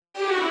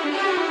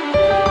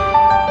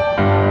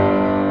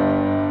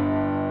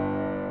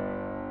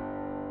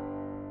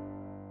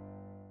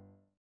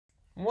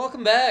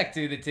Welcome back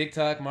to the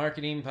TikTok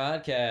Marketing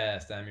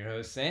Podcast. I'm your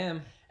host,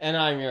 Sam. And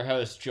I'm your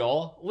host,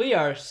 Joel. We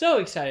are so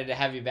excited to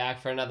have you back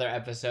for another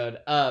episode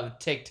of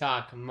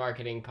TikTok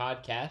Marketing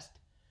Podcast.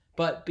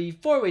 But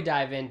before we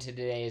dive into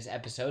today's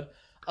episode,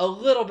 a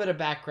little bit of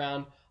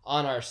background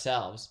on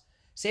ourselves.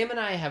 Sam and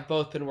I have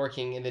both been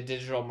working in the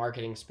digital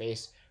marketing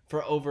space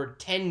for over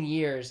 10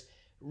 years,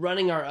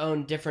 running our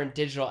own different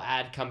digital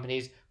ad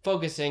companies,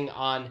 focusing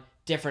on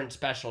different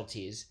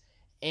specialties.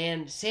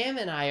 And Sam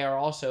and I are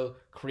also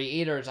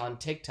creators on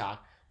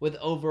TikTok with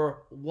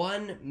over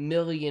 1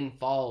 million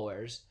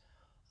followers.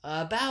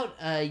 About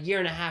a year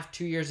and a half,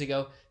 2 years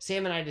ago,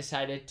 Sam and I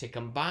decided to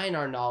combine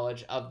our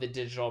knowledge of the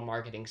digital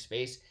marketing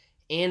space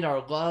and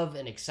our love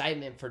and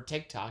excitement for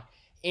TikTok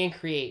and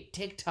create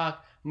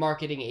TikTok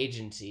Marketing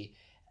Agency,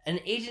 an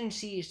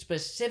agency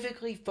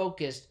specifically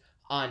focused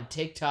on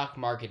TikTok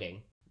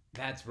marketing.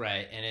 That's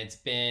right, and it's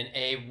been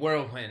a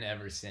whirlwind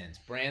ever since.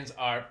 Brands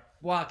are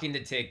flocking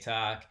to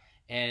TikTok,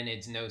 and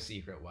it's no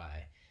secret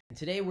why. And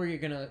today we're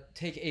going to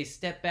take a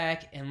step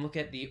back and look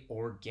at the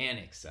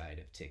organic side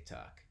of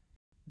TikTok.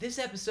 This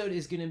episode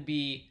is going to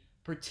be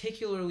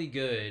particularly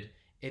good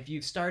if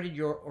you've started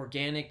your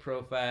organic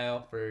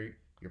profile for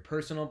your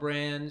personal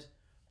brand,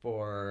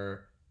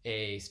 for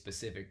a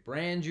specific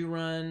brand you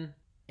run,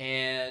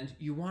 and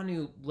you want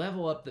to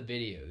level up the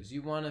videos.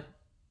 You want to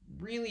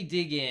really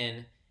dig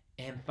in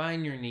and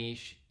find your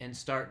niche and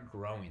start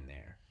growing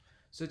there.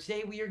 So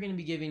today we are going to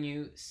be giving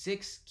you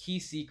 6 key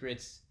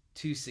secrets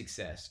to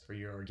success for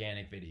your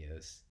organic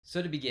videos.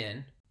 So to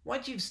begin,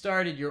 once you've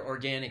started your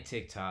organic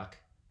TikTok,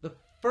 the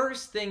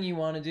first thing you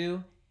want to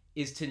do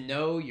is to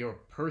know your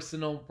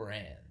personal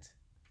brand.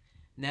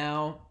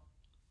 Now,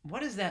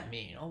 what does that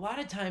mean? A lot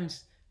of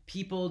times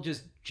people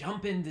just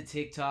jump into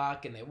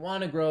TikTok and they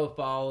want to grow a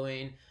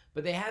following,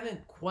 but they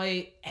haven't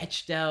quite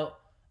etched out,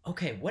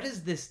 okay, what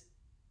is this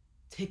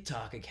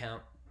TikTok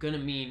account going to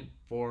mean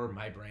for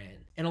my brand?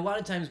 And a lot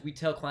of times we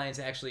tell clients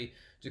actually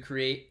to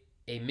create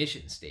a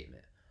mission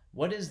statement.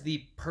 What is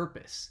the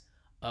purpose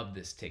of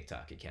this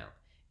TikTok account?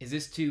 Is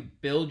this to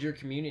build your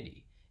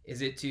community?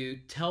 Is it to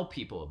tell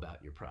people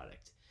about your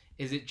product?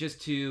 Is it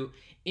just to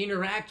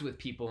interact with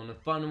people in a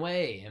fun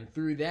way and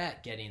through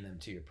that getting them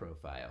to your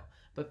profile?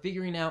 But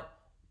figuring out,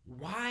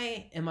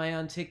 why am I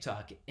on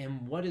TikTok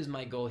and what is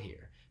my goal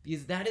here?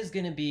 Because that is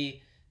going to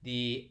be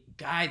the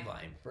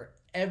guideline for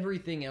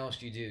everything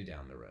else you do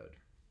down the road.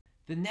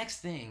 The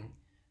next thing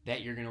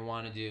that you're going to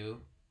want to do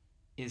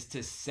is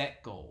to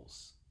set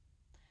goals.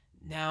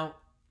 Now,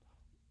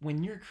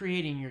 when you're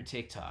creating your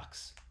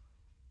TikToks,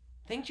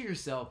 think to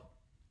yourself,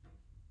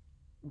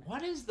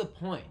 what is the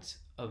point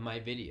of my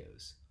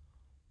videos?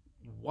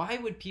 Why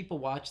would people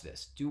watch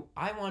this? Do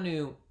I want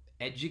to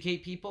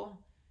educate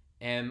people?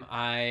 Am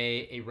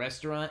I a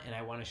restaurant and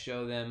I want to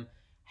show them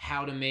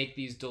how to make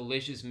these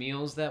delicious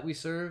meals that we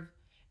serve?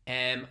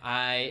 Am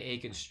I a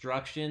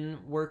construction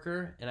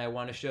worker and I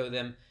want to show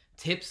them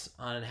tips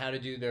on how to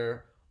do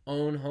their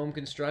own home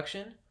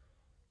construction?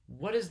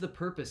 What is the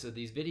purpose of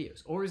these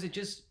videos? Or is it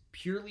just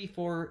purely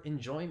for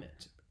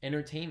enjoyment,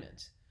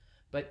 entertainment?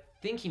 But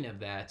thinking of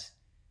that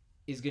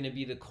is going to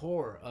be the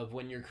core of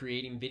when you're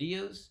creating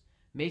videos,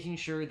 making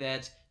sure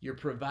that you're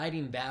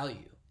providing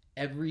value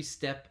every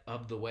step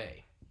of the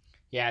way.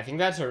 Yeah, I think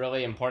that's a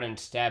really important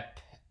step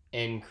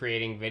in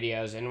creating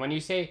videos. And when you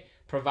say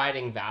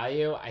providing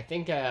value, I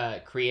think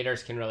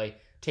creators can really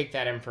take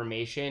that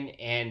information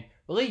and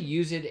really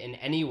use it in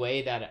any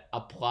way that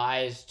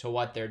applies to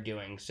what they're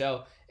doing.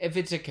 So if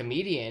it's a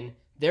comedian,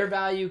 their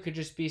value could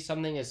just be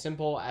something as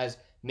simple as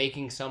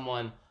making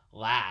someone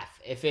laugh.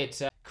 If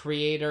it's a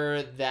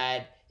creator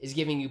that is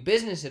giving you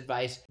business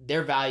advice,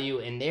 their value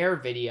in their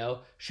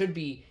video should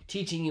be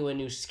teaching you a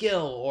new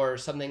skill or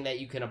something that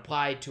you can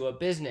apply to a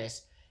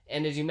business.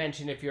 And as you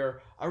mentioned, if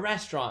you're a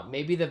restaurant,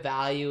 maybe the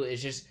value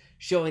is just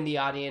showing the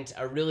audience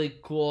a really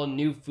cool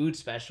new food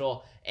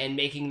special and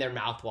making their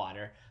mouth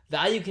water.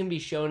 Value can be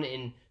shown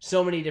in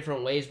so many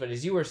different ways, but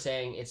as you were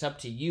saying, it's up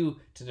to you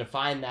to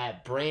define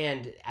that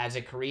brand as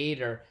a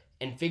creator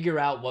and figure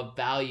out what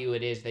value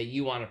it is that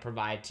you want to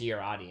provide to your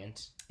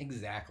audience.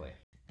 Exactly.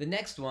 The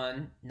next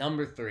one,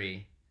 number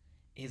 3,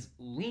 is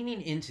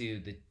leaning into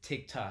the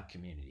TikTok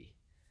community.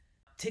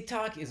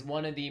 TikTok is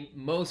one of the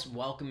most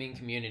welcoming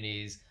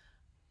communities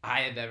I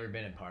have ever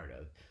been a part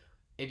of.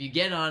 If you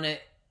get on it,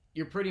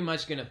 you're pretty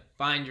much going to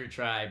find your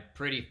tribe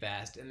pretty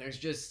fast, and there's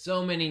just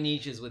so many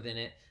niches within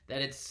it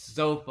that it's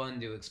so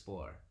fun to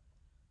explore.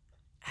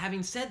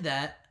 Having said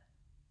that,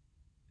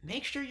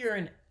 make sure you're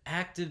an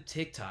active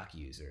TikTok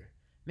user.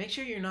 Make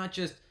sure you're not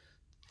just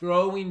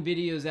throwing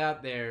videos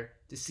out there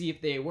to see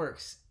if they work.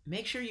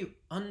 Make sure you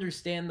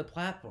understand the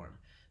platform.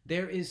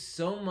 There is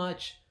so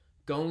much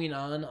going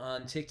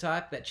on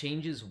TikTok that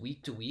changes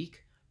week to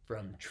week,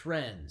 from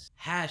trends,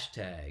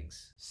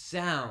 hashtags,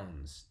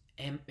 sounds,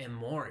 and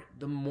more.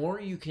 The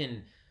more you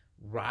can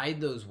ride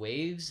those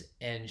waves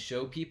and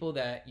show people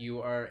that you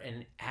are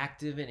an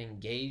active and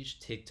engaged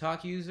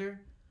TikTok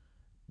user,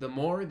 the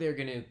more they're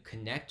going to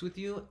connect with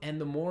you and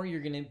the more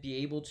you're going to be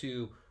able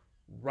to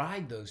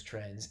ride those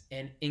trends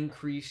and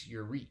increase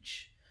your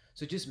reach.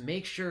 So just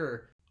make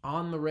sure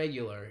on the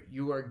regular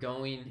you are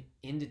going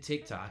into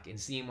TikTok and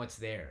seeing what's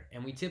there.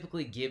 And we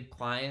typically give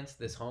clients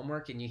this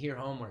homework, and you hear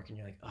homework and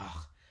you're like,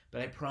 oh,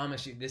 but I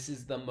promise you, this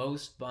is the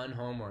most fun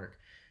homework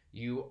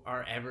you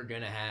are ever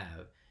going to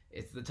have.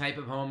 It's the type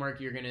of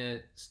homework you're going to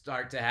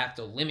start to have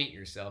to limit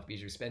yourself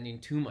because you're spending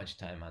too much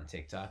time on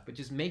TikTok. But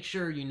just make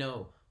sure you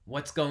know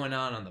what's going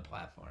on the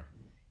platform.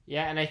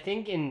 Yeah, and I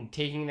think in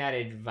taking that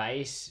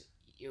advice,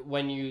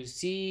 when you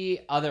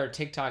see other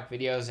TikTok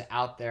videos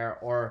out there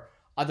or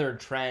other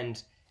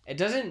trends, it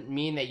doesn't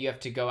mean that you have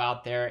to go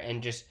out there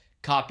and just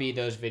copy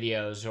those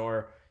videos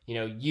or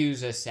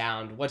use a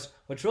sound. What's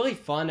really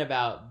fun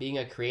about being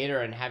a creator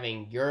and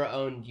having your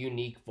own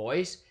unique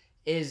voice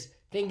is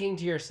thinking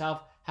to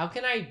yourself, how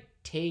can I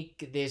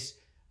take this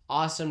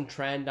awesome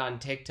trend on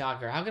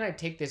TikTok, or how can I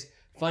take this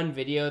fun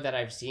video that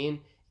I've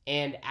seen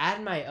and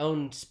add my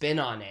own spin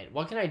on it?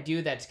 What can I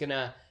do that's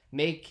gonna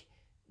make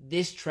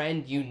this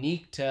trend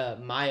unique to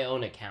my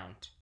own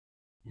account?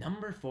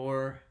 Number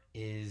 4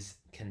 is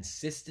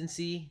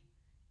consistency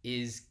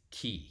is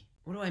key.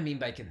 What do I mean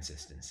by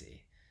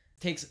consistency?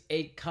 It takes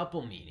a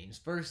couple meanings.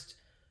 First,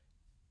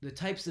 the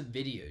types of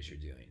videos you're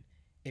doing.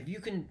 If you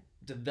can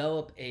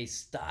develop a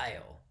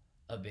style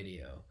of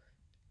video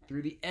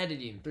through the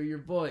editing, through your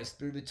voice,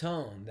 through the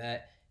tone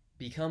that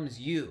becomes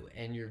you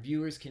and your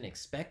viewers can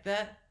expect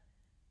that,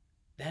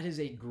 that is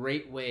a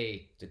great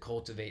way to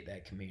cultivate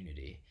that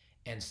community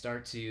and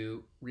start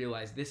to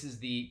realize this is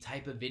the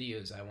type of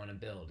videos I want to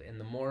build. And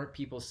the more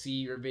people see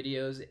your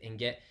videos and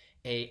get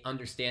a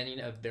understanding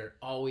of they're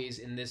always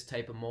in this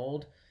type of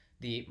mold,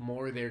 the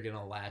more they're going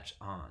to latch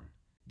on.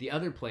 The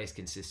other place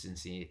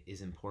consistency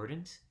is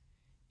important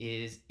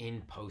is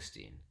in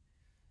posting.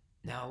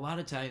 Now, a lot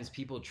of times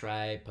people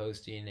try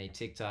posting a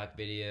TikTok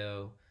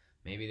video,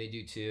 maybe they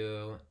do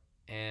 2,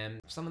 and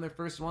some of their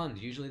first ones,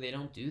 usually they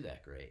don't do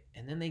that great,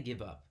 and then they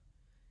give up.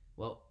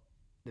 Well,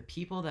 the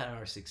people that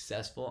are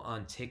successful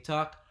on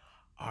TikTok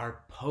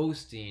are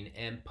posting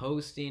and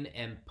posting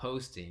and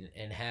posting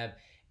and have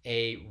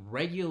a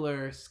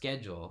regular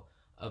schedule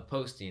of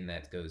posting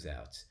that goes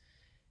out.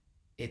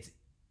 It's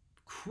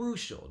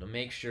crucial to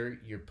make sure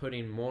you're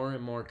putting more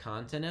and more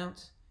content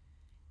out.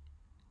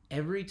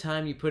 Every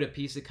time you put a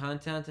piece of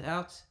content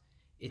out,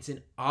 it's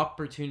an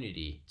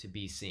opportunity to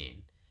be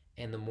seen.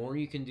 And the more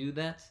you can do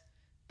that,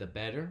 the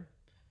better.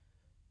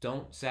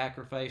 Don't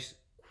sacrifice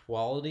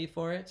quality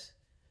for it,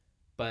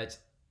 but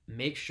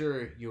make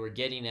sure you are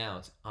getting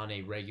out on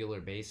a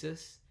regular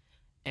basis.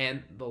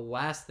 And the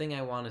last thing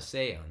I want to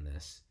say on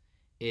this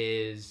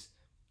is,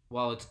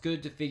 while it's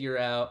good to figure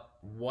out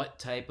what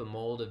type of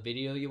mold of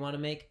video you want to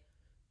make,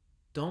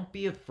 don't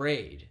be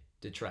afraid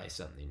to try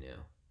something new.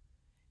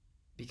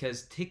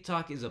 Because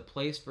TikTok is a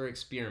place for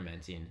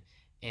experimenting,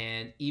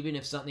 and even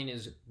if something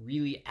is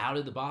really out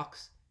of the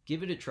box,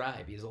 give it a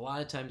try, because a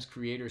lot of times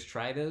creators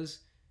try those,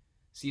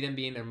 see them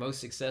being their most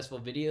successful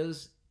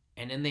videos,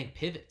 and then they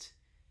pivot.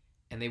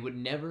 And they would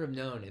never have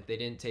known if they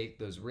didn't take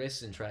those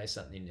risks and try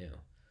something new.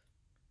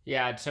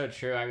 Yeah, it's so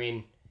true. I mean,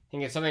 I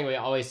think it's something we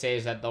always say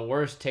is that the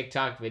worst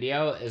TikTok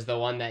video is the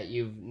one that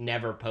you've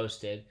never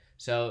posted.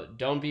 So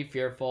don't be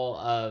fearful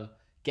of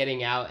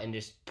getting out and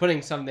just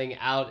putting something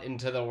out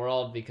into the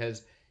world,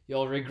 because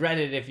you'll regret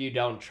it if you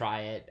don't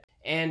try it.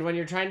 And when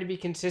you're trying to be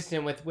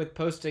consistent with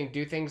posting,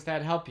 do things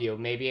that help you.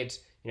 Maybe it's,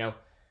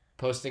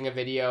 posting a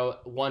video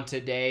once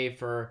a day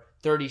for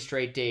 30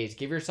 straight days.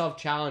 Give yourself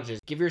challenges.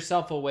 Give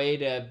yourself a way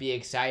to be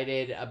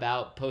excited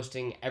about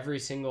posting every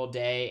single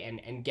day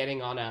and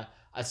getting on a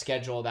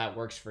schedule that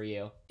works for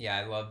you. Yeah,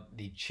 I love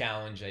the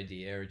challenge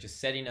idea, or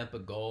just setting up a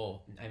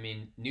goal. I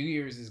mean, New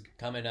Year's is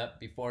coming up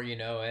before you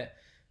know it.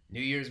 New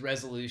Year's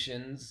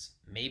resolutions,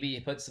 maybe you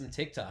put some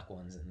TikTok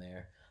ones in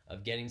there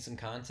of getting some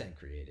content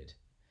created.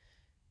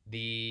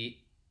 The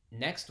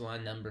next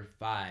one, number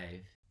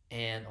 5,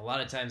 and a lot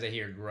of times I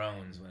hear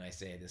groans when I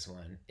say this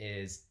one,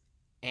 is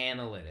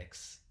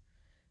analytics.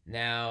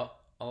 Now,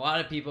 a lot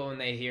of people, when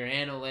they hear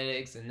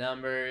analytics and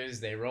numbers,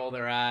 they roll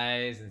their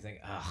eyes and think,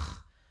 ugh,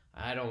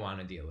 I don't want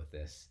to deal with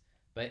this.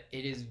 But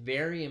it is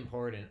very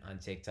important on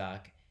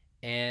TikTok.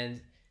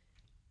 And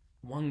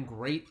one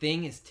great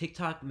thing is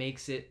TikTok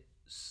makes it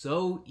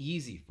so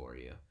easy for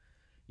you.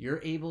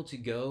 You're able to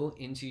go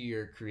into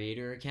your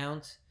creator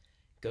account,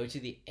 go to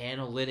the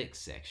analytics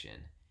section,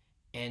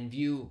 and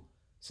view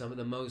some of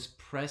the most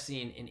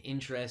pressing and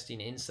interesting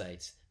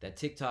insights that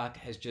TikTok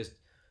has just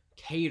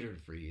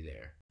catered for you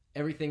there.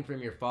 Everything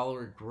from your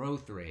follower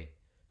growth rate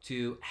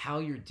to how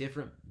your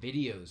different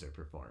videos are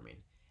performing.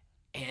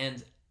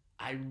 And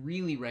I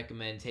really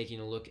recommend taking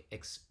a look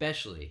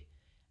especially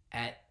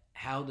at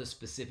how the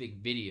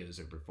specific videos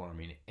are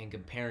performing and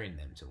comparing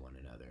them to one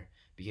another,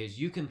 because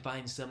you can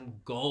find some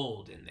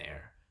gold in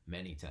there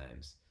many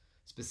times.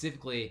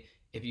 Specifically,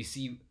 if you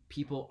see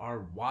people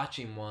are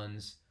watching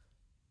ones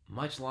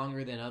much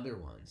longer than other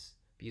ones,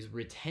 because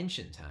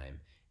retention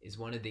time is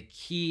one of the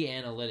key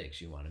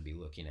analytics you want to be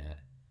looking at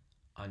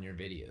on your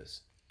videos.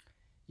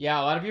 Yeah,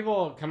 a lot of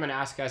people come and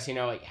ask us,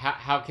 like,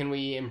 how can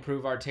we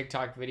improve our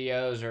TikTok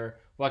videos, or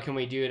what can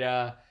we do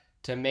to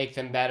to make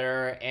them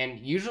better. And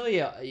usually,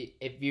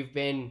 if you've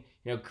been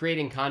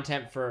creating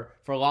content for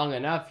long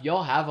enough,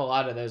 you'll have a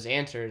lot of those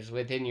answers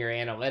within your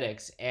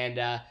analytics,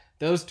 and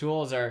those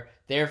tools are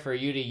there for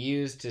you to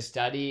use to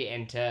study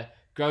and to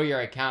grow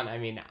your account. I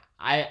mean,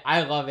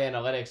 I love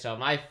analytics, so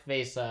my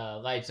face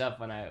lights up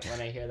when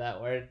I hear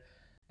that word.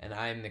 And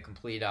I'm the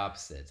complete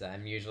opposite.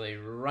 I'm usually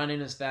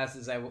running as fast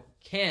as I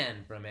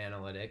can from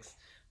analytics,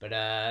 but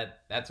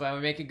that's why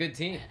we make a good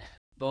team.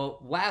 The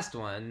last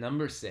one,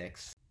 number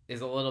 6,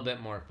 is a little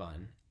bit more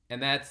fun,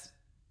 and that's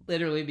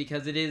literally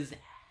because it is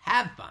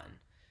have fun.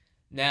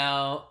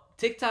 Now,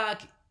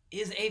 TikTok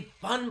is a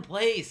fun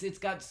place. It's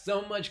got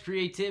so much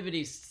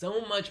creativity,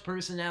 so much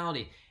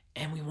personality,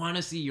 and we want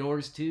to see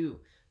yours too.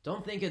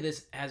 Don't think of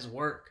this as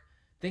work.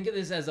 Think of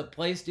this as a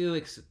place to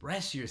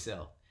express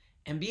yourself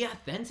and be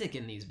authentic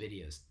in these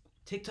videos.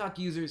 TikTok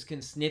users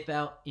can sniff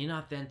out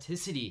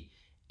inauthenticity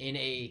in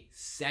a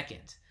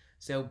second.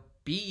 So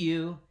be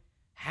you,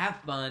 have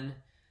fun.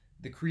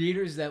 The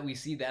creators that we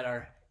see that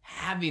are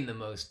having the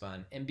most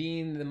fun and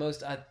being the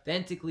most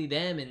authentically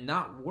them and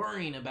not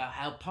worrying about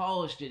how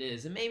polished it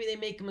is. And maybe they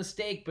make a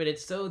mistake, but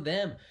it's so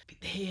them.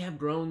 They have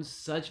grown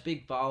such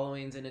big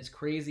followings, and it's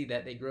crazy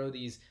that they grow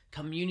these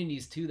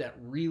communities too that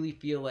really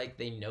feel like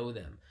they know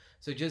them.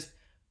 So just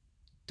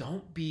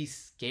don't be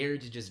scared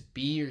to just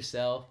be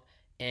yourself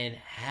and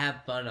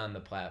have fun on the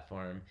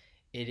platform.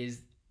 It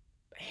is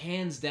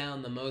hands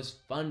down the most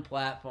fun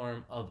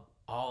platform of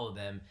all of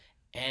them.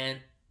 And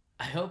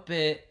I hope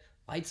it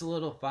lights a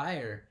little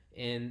fire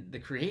in the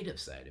creative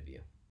side of you.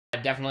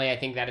 Definitely, I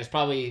think that is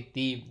probably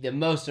the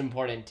most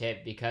important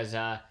tip, because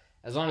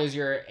as long as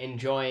you're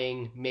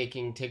enjoying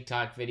making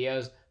TikTok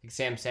videos, like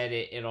Sam said,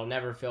 it'll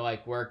never feel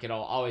like work.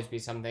 It'll always be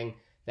something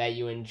that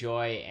you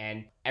enjoy,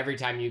 and every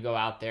time you go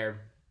out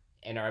there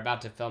and are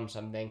about to film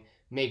something,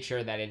 make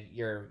sure that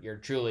you're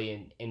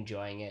truly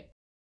enjoying it.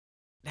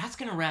 That's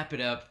going to wrap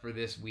it up for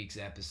this week's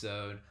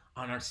episode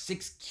on our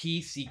 6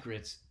 key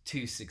secrets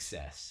to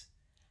success.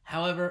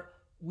 However,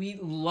 we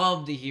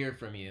love to hear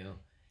from you.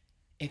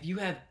 If you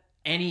have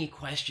any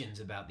questions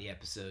about the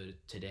episode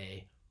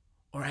today,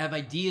 or have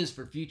ideas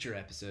for future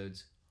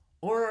episodes,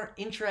 or are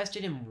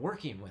interested in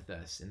working with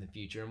us in the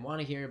future and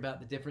want to hear about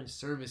the different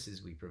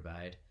services we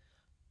provide,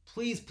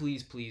 please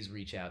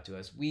reach out to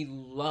us. We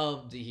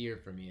love to hear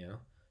from you.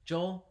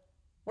 Joel,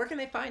 where can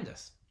they find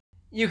us?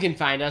 You can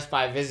find us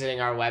by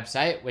visiting our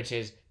website, which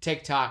is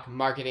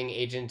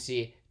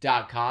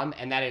tiktokmarketingagency.com,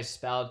 and that is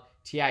spelled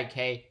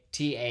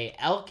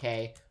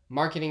TIKTALK,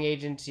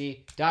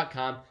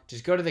 marketingagency.com.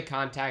 Just go to the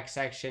contact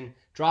section,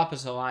 drop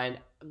us a line.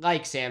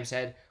 Like Sam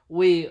said,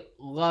 we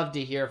love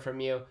to hear from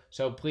you,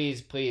 so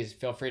please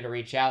feel free to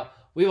reach out.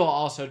 We will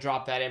also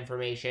drop that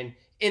information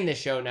in the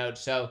show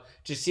notes, so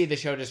just see the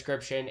show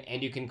description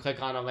and you can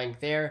click on a link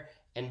there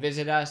and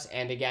visit us.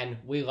 And again,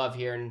 we love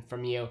hearing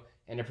from you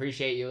and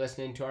appreciate you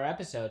listening to our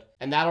episode.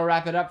 And that'll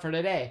wrap it up for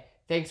today.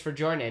 Thanks for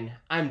joining.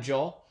 I'm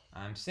Joel.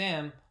 I'm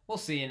Sam. We'll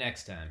see you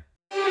next time.